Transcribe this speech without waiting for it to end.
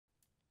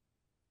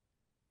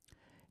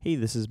Hey,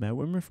 this is Matt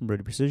Wimmer from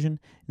Ready Precision.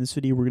 In this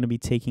video, we're going to be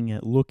taking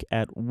a look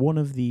at one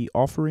of the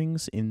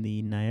offerings in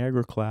the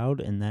Niagara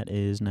Cloud, and that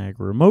is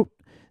Niagara Remote.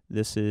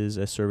 This is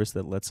a service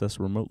that lets us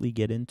remotely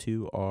get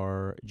into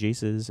our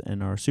JACEs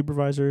and our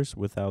supervisors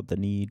without the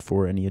need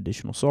for any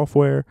additional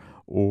software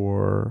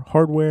or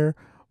hardware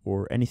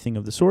or anything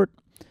of the sort.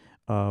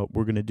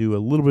 We're going to do a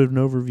little bit of an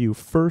overview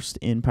first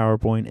in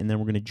PowerPoint, and then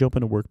we're going to jump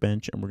into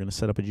Workbench, and we're going to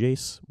set up a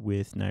JACE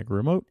with Niagara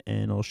Remote,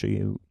 and I'll show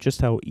you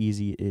just how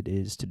easy it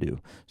is to do.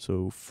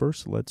 So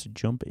first, let's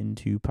jump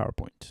into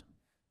PowerPoint.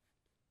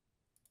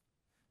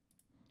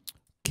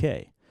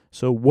 Okay,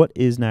 so what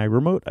is Niagara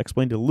Remote? I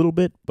explained it a little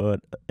bit, but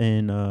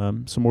in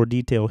some more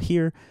detail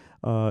here.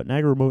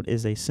 Niagara Remote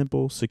is a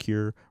simple,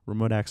 secure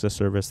remote access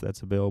service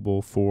that's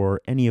available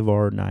for any of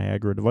our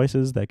Niagara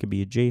devices. That could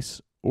be a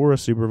JACE or a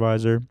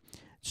supervisor.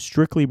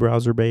 Strictly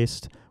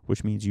browser-based,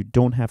 which means you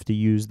don't have to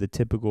use the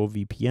typical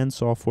VPN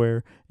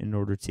software in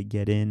order to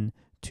get in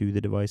to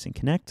the device and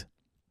connect.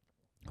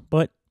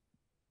 But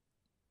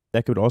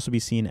that could also be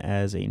seen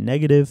as a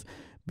negative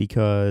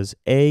because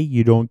A,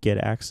 you don't get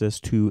access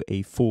to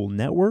a full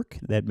network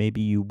that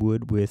maybe you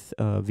would with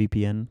a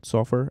VPN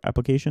software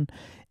application,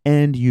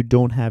 and you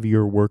don't have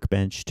your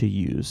Workbench to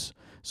use.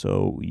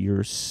 So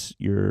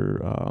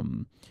you're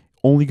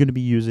only going to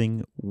be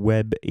using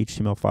web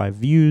HTML5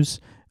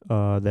 views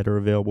that are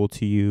available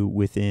to you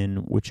within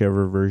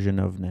whichever version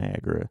of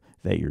Niagara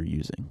that you're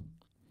using.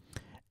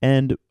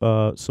 And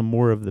some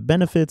more of the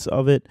benefits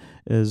of it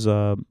is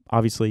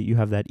obviously you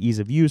have that ease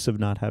of use of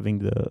not having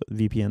the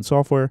VPN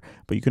software,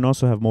 but you can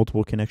also have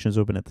multiple connections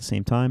open at the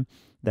same time.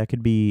 That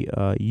could be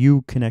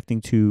you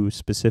connecting to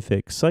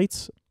specific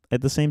sites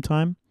at the same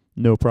time,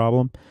 no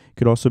problem. It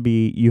could also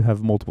be you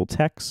have multiple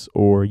techs,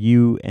 or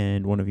you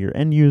and one of your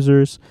end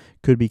users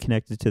could be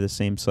connected to the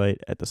same site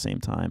at the same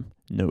time,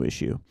 no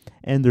issue.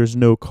 And there's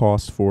no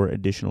cost for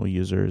additional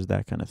users,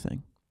 that kind of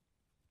thing.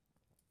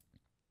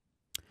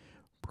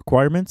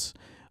 Requirements.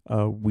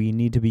 We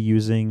need to be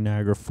using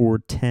Niagara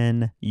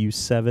 410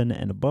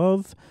 U7 and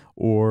above,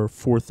 or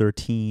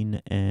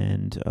 413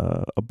 and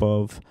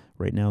above.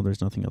 Right now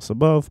there's nothing else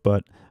above,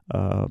 but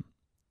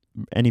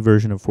any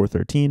version of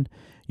 413.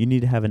 You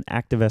need to have an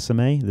active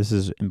SMA. This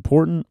is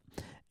important,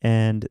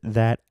 and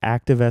that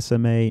active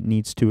SMA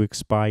needs to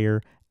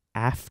expire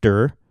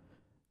after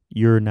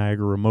your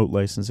Niagara Remote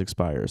license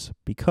expires,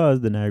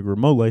 because the Niagara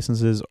Remote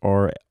licenses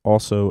are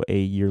also a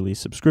yearly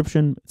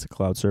subscription. It's a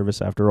cloud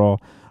service after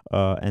all,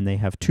 and they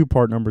have two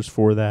part numbers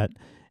for that.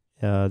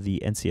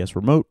 The NCS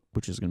Remote,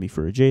 which is going to be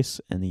for a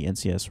JACE, and the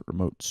NCS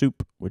Remote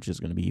Soup, which is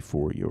going to be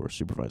for your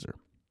supervisor.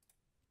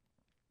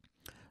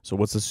 So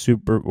what's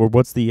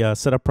the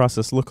setup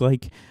process look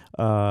like?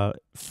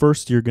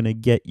 First, you're going to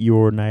get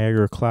your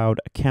Niagara Cloud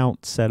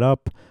account set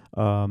up.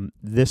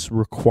 This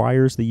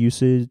requires the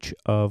usage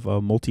of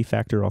a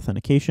multi-factor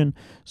authentication.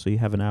 So you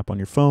have an app on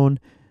your phone.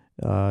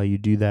 You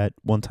do that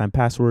one-time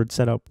password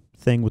setup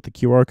thing with the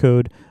QR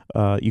code.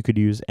 You could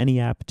use any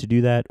app to do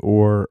that,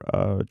 or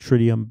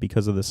Tritium,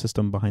 because of the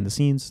system behind the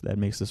scenes that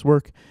makes this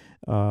work.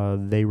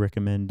 They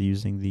recommend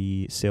using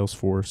the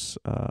Salesforce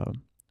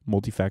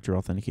multi-factor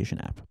authentication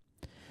app.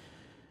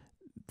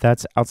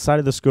 That's outside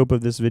of the scope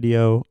of this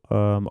video,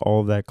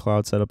 all of that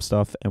cloud setup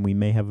stuff, and we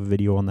may have a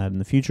video on that in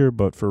the future,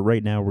 but for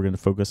right now, we're going to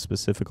focus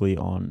specifically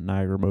on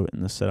Niagara Remote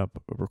and the setup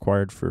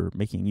required for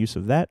making use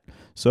of that.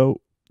 So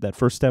that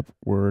first step,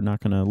 we're not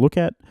going to look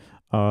at.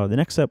 The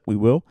next step we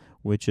will,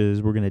 which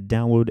is we're going to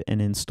download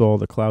and install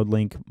the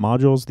CloudLink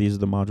modules. These are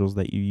the modules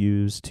that you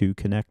use to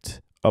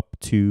connect up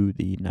to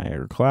the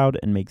Niagara Cloud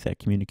and make that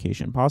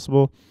communication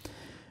possible.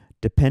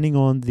 Depending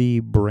on the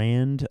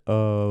brand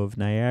of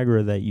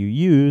Niagara that you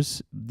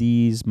use,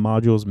 these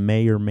modules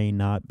may or may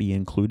not be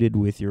included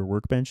with your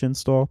Workbench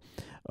install.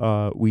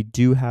 We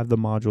do have the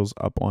modules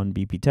up on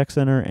BP Tech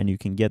Center, and you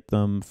can get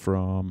them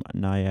from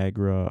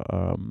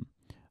Niagara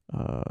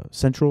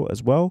Central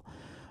as well.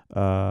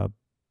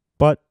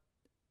 But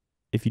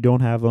if you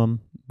don't have them,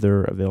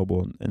 they're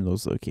available in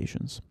those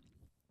locations.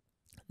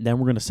 Then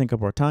we're going to sync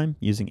up our time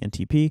using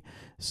NTP.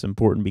 It's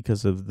important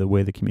because of the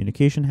way the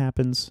communication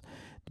happens.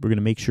 We're going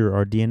to make sure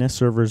our DNS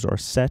servers are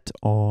set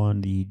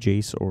on the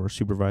JACE or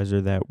supervisor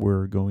that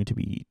we're going to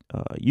be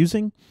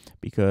using,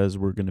 because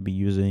we're going to be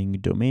using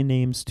domain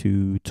names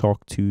to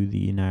talk to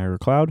the Niagara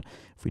Cloud.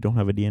 If we don't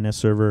have a DNS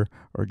server,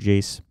 our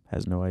JACE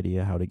has no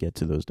idea how to get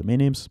to those domain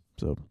names.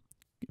 So,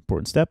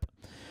 important step.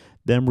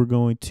 Then we're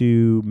going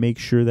to make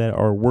sure that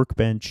our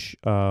Workbench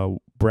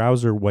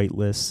browser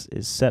whitelist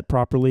is set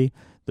properly.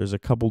 There's a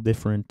couple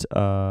different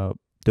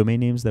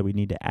domain names that we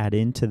need to add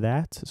into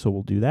that, so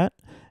we'll do that.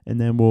 And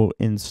then we'll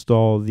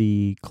install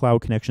the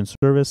CloudConnection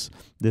service.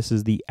 This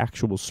is the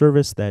actual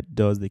service that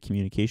does the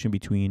communication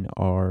between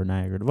our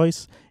Niagara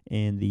device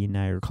and the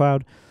Niagara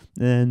Cloud.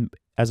 And then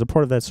as a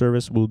part of that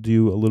service, we'll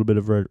do a little bit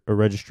of a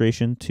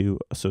registration to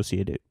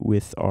associate it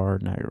with our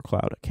Niagara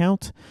Cloud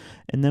account.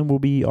 And then we'll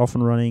be off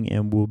and running,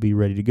 and we'll be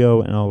ready to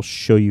go, and I'll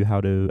show you how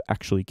to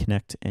actually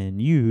connect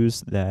and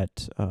use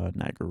that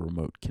Niagara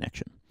Remote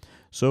connection.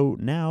 So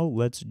now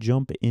let's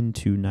jump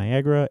into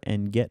Niagara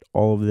and get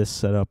all of this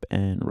set up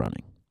and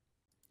running.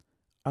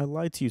 I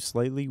lied to you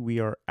slightly. We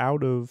are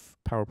out of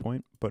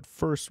PowerPoint, but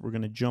first we're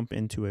going to jump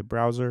into a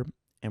browser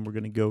and we're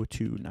going to go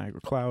to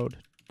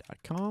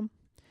niagaracloud.com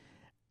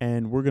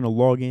and we're going to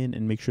log in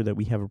and make sure that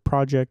we have a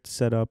project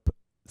set up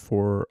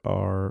for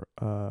our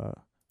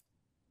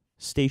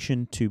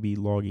station to be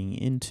logging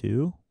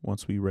into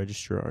once we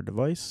register our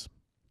device.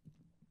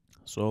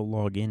 So I'll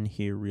log in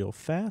here real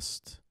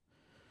fast.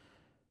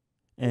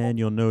 And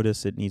you'll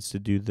notice it needs to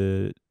do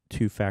the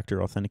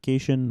two-factor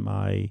authentication.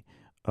 My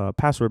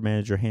password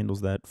manager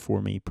handles that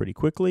for me pretty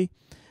quickly.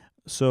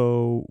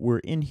 So we're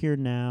in here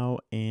now,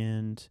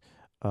 and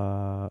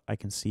I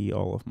can see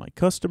all of my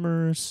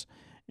customers,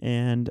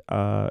 and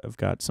I've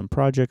got some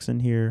projects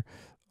in here.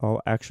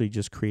 I'll actually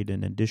just create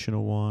an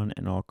additional one,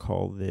 and I'll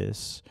call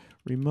this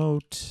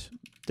Remote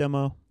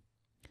Demo.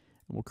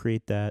 We'll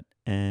create that,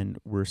 and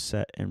we're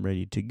set and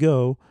ready to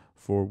go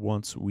for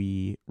once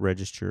we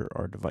register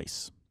our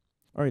device.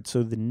 All right,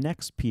 so the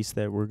next piece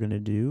that we're going to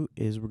do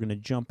is we're going to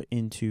jump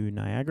into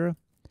Niagara,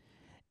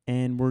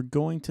 and we're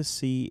going to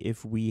see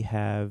if we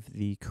have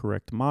the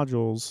correct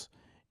modules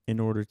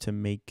in order to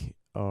make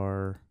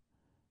our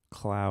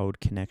cloud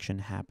connection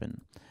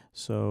happen.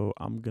 So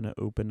I'm going to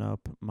open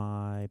up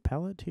my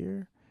palette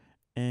here,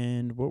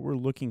 and what we're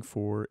looking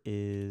for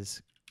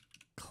is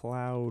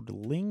Cloud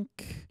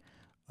Link,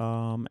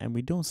 and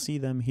we don't see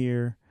them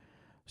here.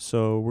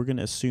 So we're going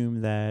to assume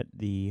that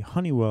the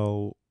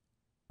Honeywell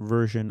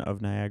version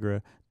of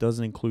Niagara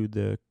doesn't include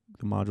the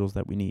modules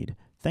that we need.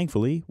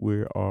 Thankfully,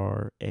 we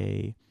are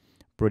a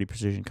Brody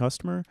Precision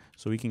customer,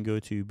 so we can go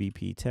to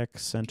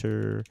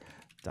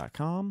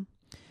bptechcenter.com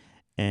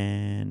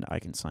and I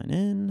can sign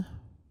in.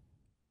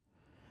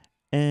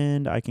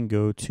 And I can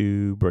go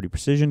to Brody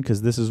Precision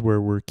because this is where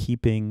we're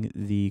keeping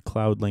the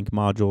Cloud Link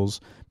modules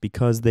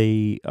because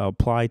they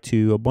apply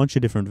to a bunch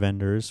of different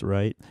vendors,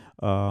 right?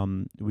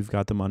 We've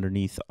got them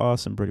underneath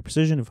us and Brody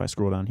Precision. If I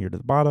scroll down here to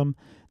the bottom,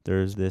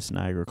 there's this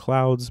Niagara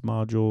Clouds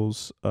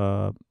modules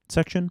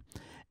section.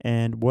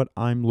 And what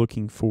I'm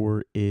looking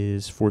for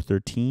is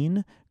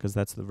 413 because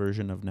that's the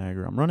version of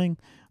Niagara I'm running.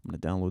 I'm going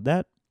to download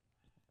that.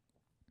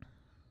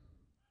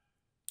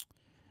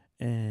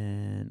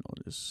 And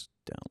I'll just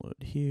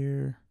download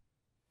here.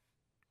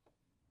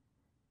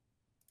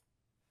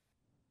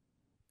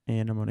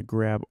 And I'm going to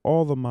grab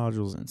all the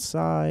modules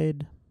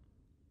inside.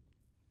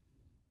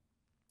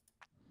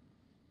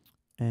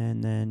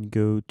 And then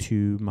go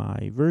to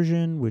my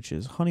version, which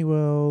is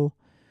Honeywell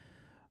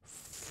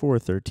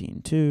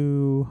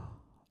 4.13.2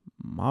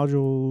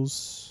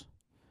 modules,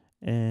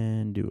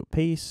 and do a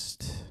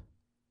paste.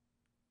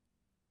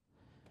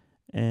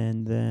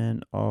 And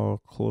then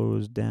I'll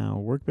close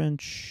down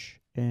Workbench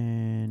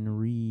and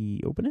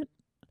reopen it.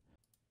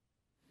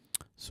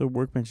 So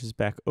Workbench is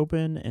back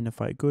open, and if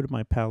I go to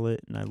my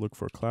palette and I look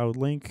for Cloud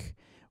Link,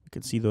 we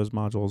can see those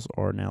modules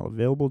are now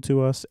available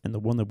to us, and the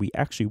one that we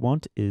actually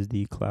want is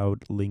the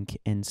Cloud Link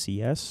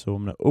NCS. So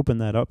I'm going to open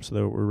that up so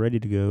that we're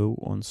ready to go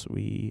once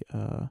we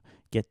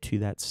get to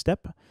that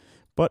step.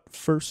 But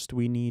first,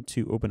 we need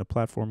to open a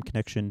platform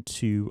connection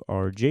to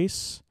our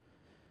JACE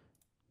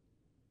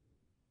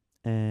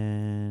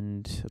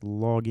and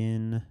log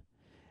in.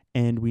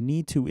 And we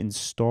need to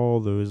install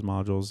those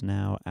modules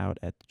now out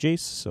at the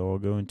JACE. So I'll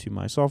go into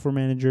my software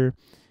manager.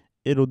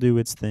 It'll do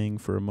its thing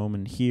for a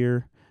moment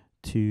here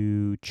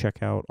to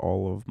check out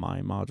all of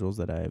my modules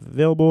that I have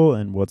available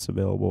and what's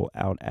available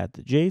out at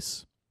the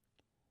JACE.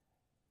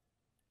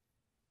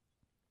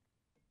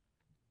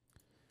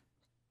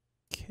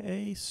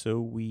 Okay,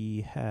 so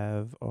we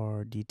have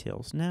our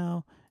details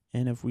now.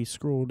 And if we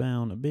scroll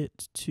down a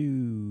bit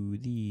to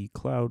the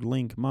Cloud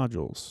Link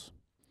modules,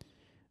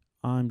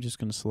 I'm just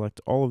going to select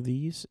all of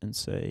these and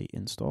say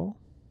install.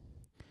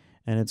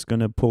 And it's going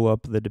to pull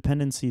up the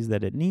dependencies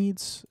that it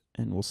needs.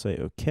 And we'll say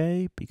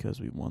OK because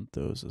we want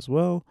those as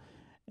well.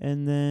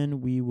 And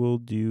then we will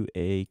do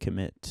a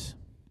commit.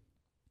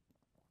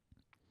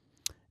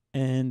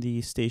 And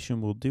the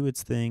station will do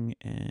its thing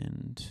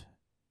and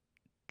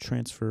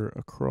transfer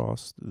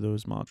across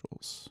those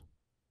modules.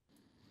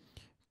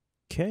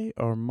 Okay,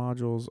 our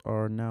modules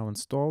are now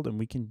installed, and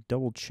we can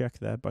double check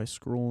that by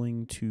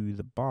scrolling to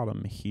the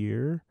bottom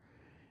here.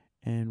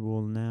 And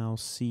we'll now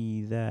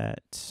see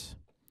that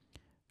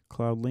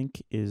Cloud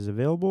Link is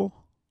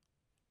available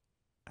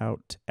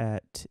out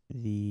at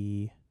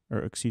the,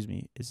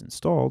 is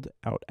installed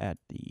out at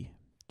the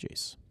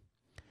JACE.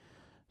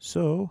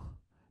 So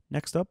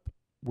next up,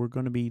 we're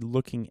going to be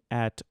looking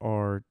at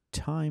our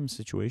time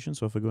situation.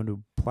 So if I go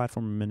into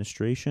platform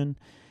administration,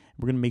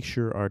 we're going to make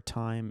sure our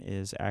time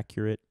is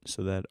accurate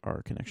so that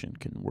our connection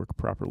can work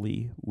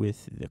properly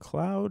with the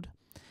cloud.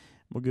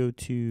 We'll go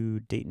to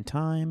date and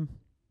time.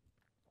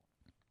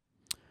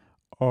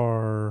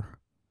 Our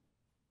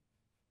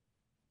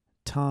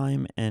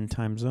time and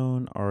time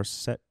zone are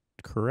set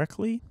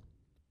correctly.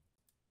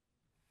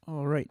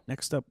 All right,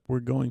 next up, we're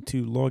going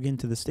to log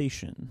into the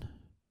station.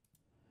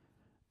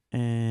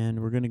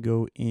 And we're going to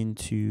go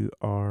into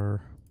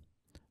our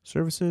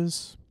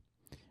services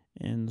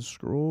and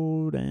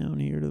scroll down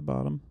here to the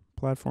bottom,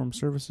 platform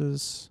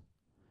services,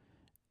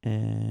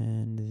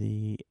 and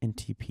the NTP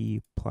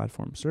NTP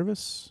platform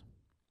service.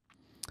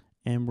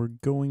 And we're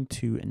going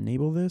to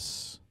enable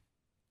this.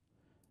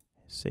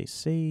 Say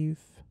save.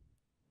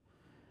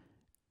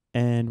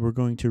 And we're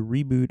going to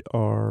reboot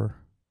our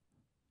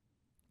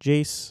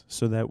Jace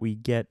so that we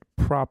get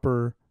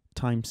proper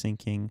time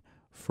syncing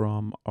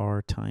from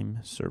our time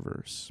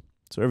servers.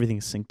 So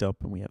everything's synced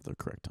up and we have the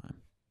correct time.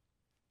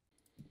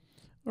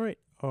 All right,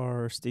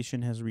 our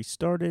station has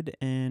restarted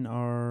and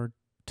our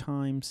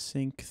time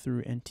sync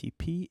through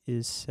NTP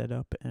is set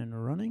up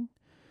and running.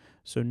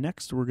 So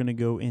next we're going to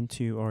go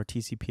into our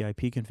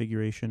TCP/IP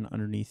configuration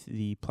underneath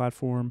the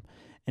platform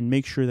and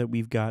make sure that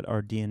we've got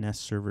our DNS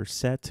server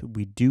set.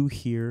 We do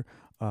here,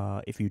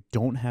 if you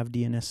don't have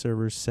DNS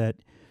servers set,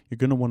 you're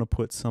going to want to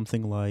put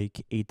something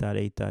like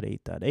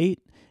 8.8.8.8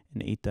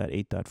 and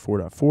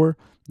 8.8.4.4.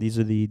 These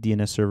are the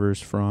DNS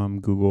servers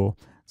from Google.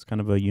 It's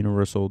kind of a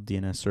universal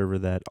DNS server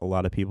that a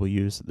lot of people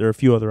use. There are a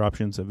few other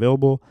options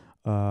available,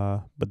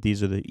 but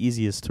these are the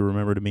easiest to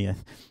remember to me.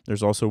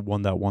 There's also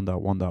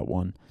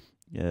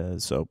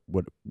 1.1.1.1. So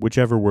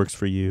whichever works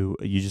for you,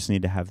 you just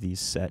need to have these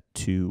set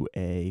to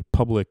a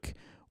public,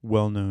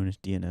 well-known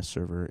DNS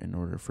server in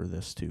order for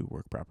this to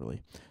work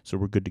properly. So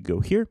we're good to go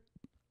here.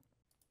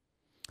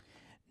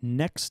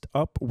 Next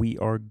up, we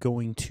are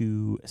going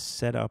to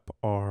set up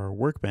our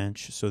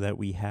Workbench so that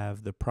we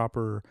have the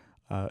proper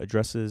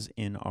addresses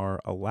in our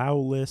allow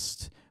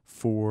list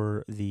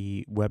for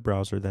the web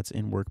browser that's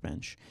in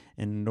Workbench.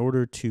 And in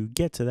order to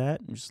get to that,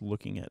 I'm just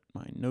looking at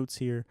my notes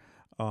here,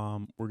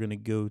 we're going to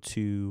go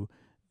to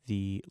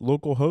the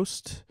local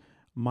host,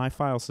 my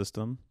file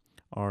system,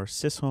 our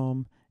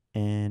syshome,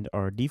 and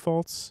our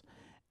defaults.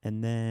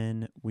 And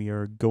then we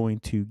are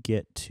going to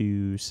get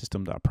to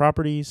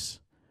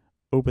system.properties,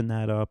 open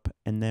that up,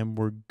 and then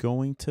we're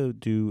going to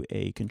do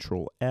a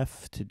Control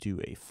F to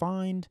do a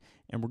find,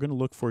 and we're going to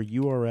look for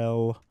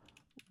URL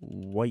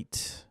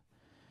white.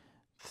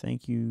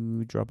 Thank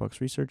you, Dropbox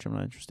Research. I'm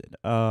not interested.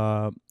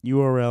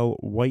 URL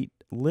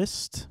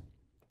whitelist.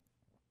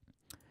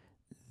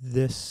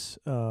 This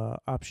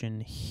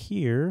option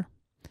here.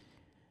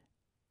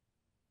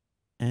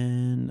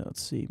 And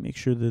let's see, make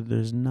sure that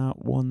there's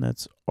not one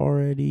that's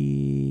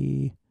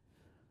already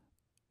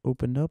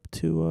opened up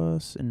to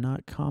us and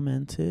not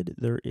commented.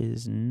 There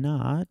is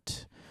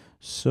not.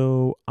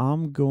 So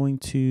I'm going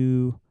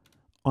to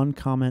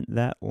uncomment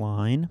that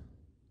line.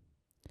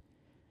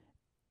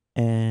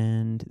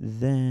 And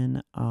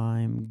then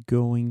I'm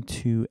going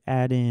to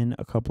add in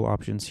a couple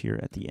options here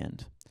at the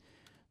end.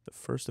 The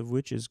first of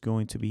which is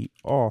going to be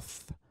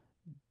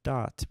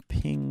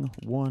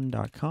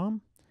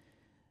auth.ping1.com.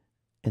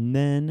 And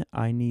then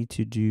I need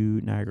to do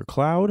Niagara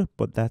Cloud,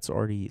 but that's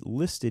already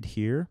listed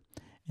here.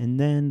 And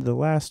then the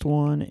last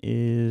one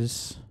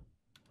is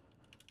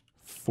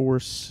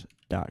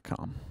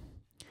force.com.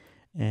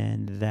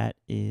 And that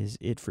is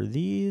it for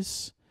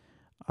these.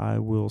 I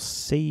will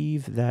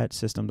save that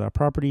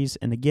system.properties.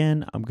 And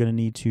again, I'm going to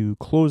need to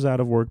close out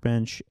of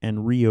Workbench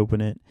and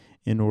reopen it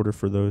in order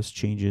for those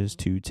changes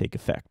to take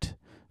effect.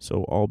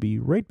 So I'll be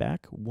right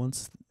back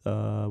once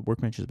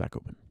Workbench is back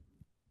open.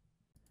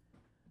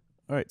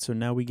 All right, so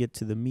now we get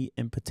to the meat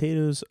and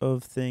potatoes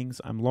of things.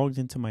 I'm logged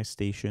into my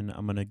station.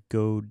 I'm going to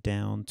go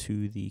down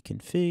to the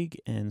config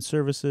and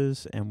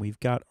services, and we've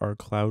got our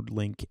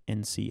CloudLink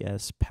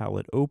NCS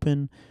palette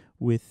open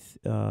with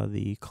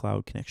the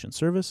CloudConnection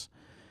service.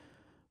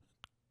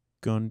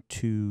 Going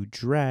to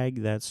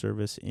drag that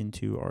service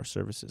into our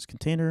services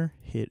container,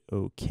 hit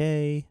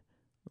OK,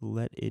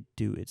 let it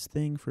do its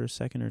thing for a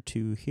second or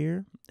two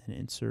here, and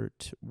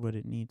insert what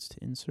it needs to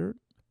insert.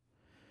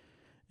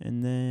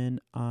 And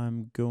then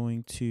I'm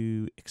going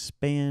to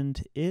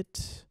expand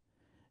it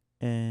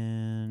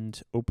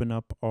and open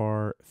up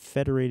our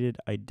federated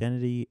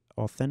identity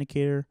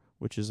authenticator,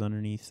 which is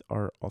underneath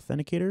our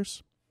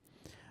authenticators.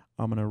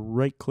 I'm going to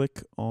right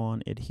click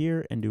on it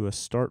here and do a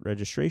start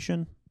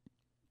registration.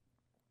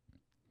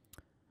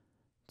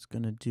 It's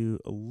going to do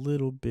a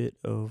little bit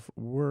of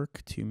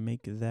work to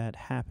make that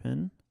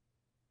happen.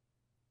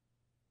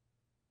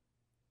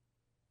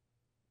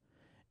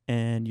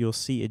 And you'll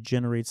see it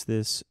generates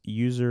this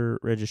user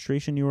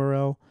registration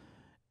URL,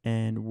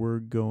 and we're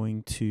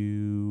going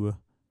to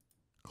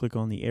click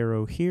on the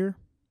arrow here,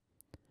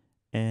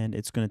 and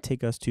it's going to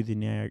take us to the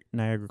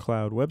Niagara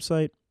Cloud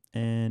website,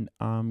 and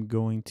I'm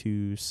going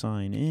to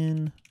sign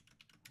in.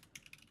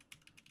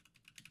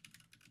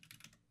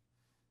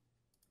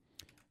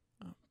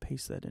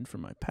 Paste that in for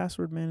my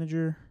password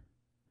manager,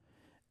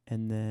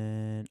 and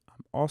then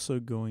I'm also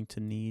going to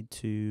need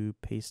to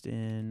paste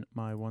in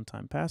my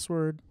one-time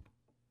password.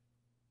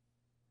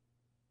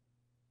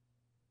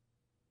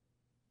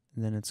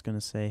 And then it's going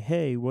to say,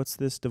 hey, what's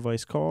this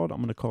device called? I'm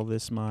going to call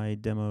this my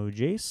demo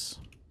Jace.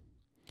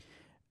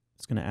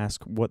 It's going to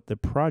ask what the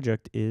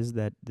project is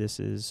that this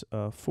is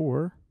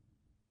for.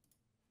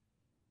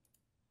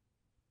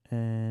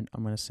 And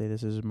I'm going to say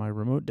this is my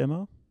remote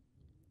demo.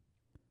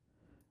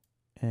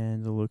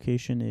 And the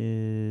location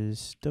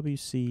is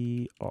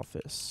WC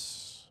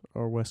Office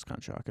or West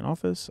Conshohocken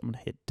Office. I'm going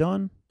to hit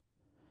done.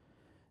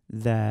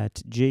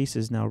 that Jace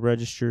is now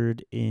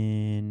registered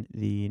in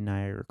the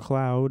Niagara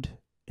Cloud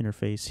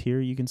interface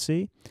here, you can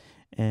see.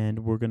 And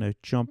we're going to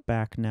jump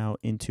back now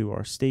into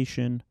our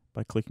station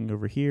by clicking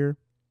over here.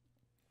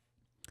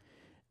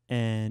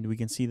 And we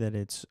can see that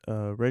it's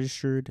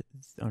registered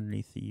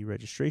underneath the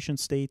registration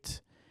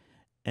state.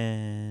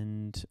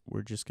 And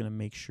we're just going to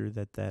make sure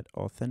that that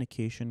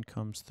authentication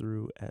comes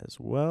through as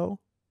well.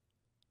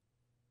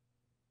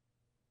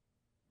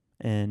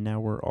 And now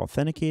we're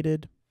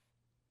authenticated.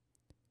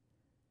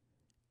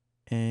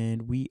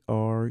 And we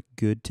are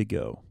good to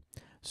go.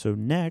 So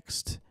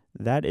next,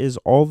 that is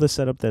all the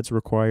setup that's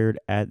required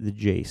at the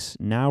Jace.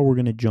 Now we're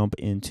going to jump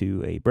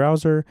into a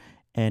browser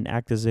and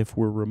act as if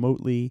we're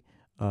remotely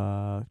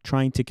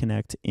trying to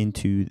connect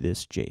into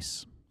this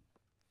Jace.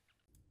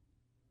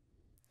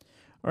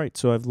 All right,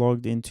 so I've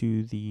logged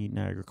into the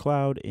Niagara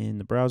Cloud in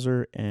the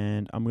browser,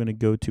 and I'm going to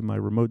go to my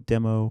remote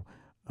demo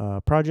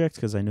project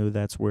because I know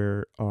that's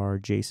where our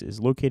Jace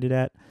is located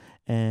at.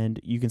 And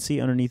you can see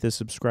underneath the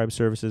subscribe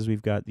services,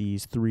 we've got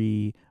these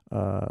three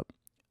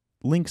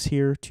links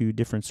here to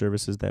different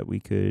services that we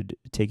could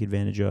take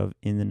advantage of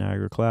in the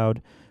Niagara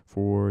Cloud.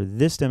 For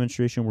this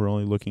demonstration, we're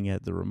only looking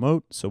at the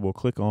remote, so we'll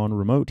click on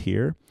remote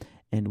here,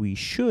 and we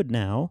should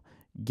now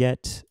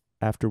get,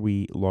 after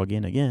we log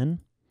in again,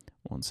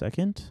 one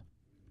second,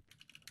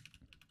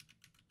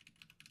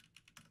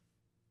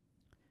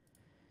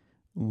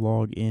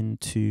 log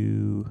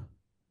into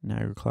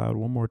Niagara Cloud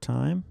one more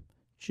time,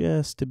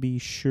 just to be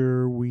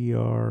sure we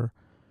are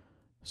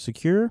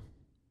secure.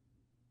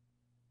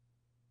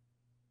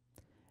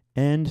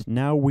 And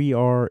now we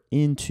are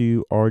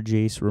into our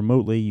Jace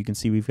remotely. You can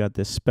see we've got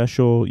this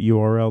special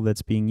URL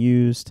that's being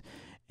used,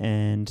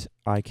 and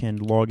I can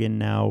log in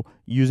now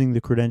using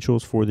the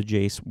credentials for the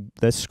Jace.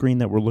 This screen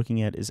that we're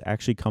looking at is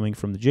actually coming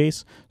from the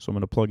Jace, so I'm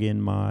going to plug in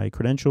my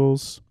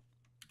credentials.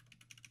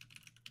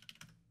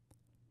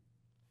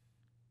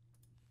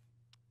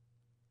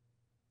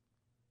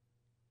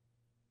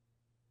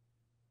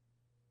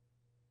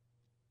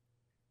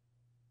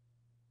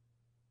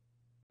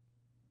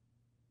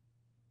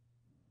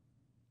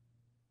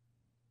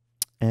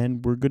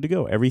 And we're good to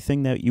go.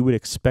 Everything that you would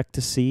expect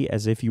to see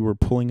as if you were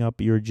pulling up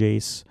your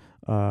Jace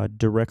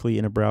directly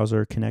in a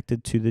browser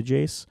connected to the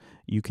Jace,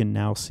 you can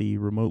now see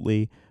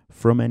remotely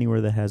from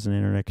anywhere that has an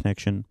internet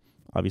connection,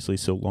 obviously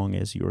so long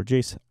as your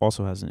Jace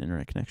also has an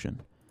internet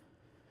connection.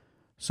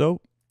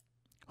 So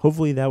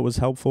hopefully that was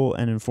helpful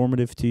and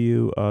informative to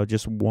you.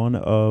 Just one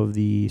of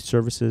the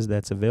services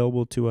that's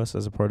available to us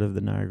as a part of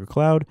the Niagara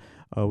Cloud.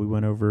 We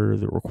went over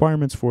the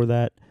requirements for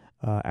that,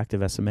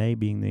 Active SMA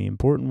being the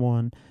important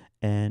one.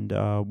 And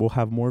we'll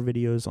have more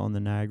videos on the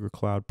Niagara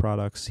Cloud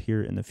products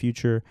here in the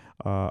future.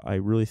 I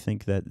really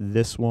think that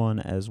this one,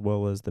 as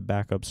well as the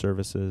backup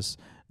services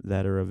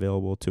that are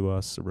available to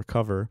us,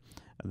 Recover,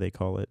 they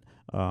call it,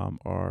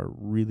 are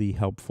really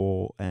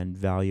helpful and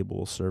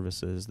valuable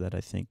services that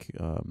I think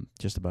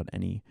just about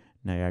any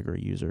Niagara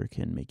user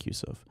can make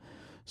use of.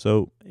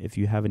 So if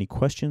you have any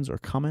questions or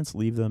comments,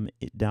 leave them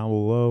down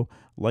below.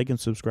 Like and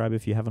subscribe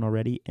if you haven't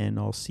already, and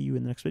I'll see you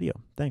in the next video.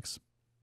 Thanks.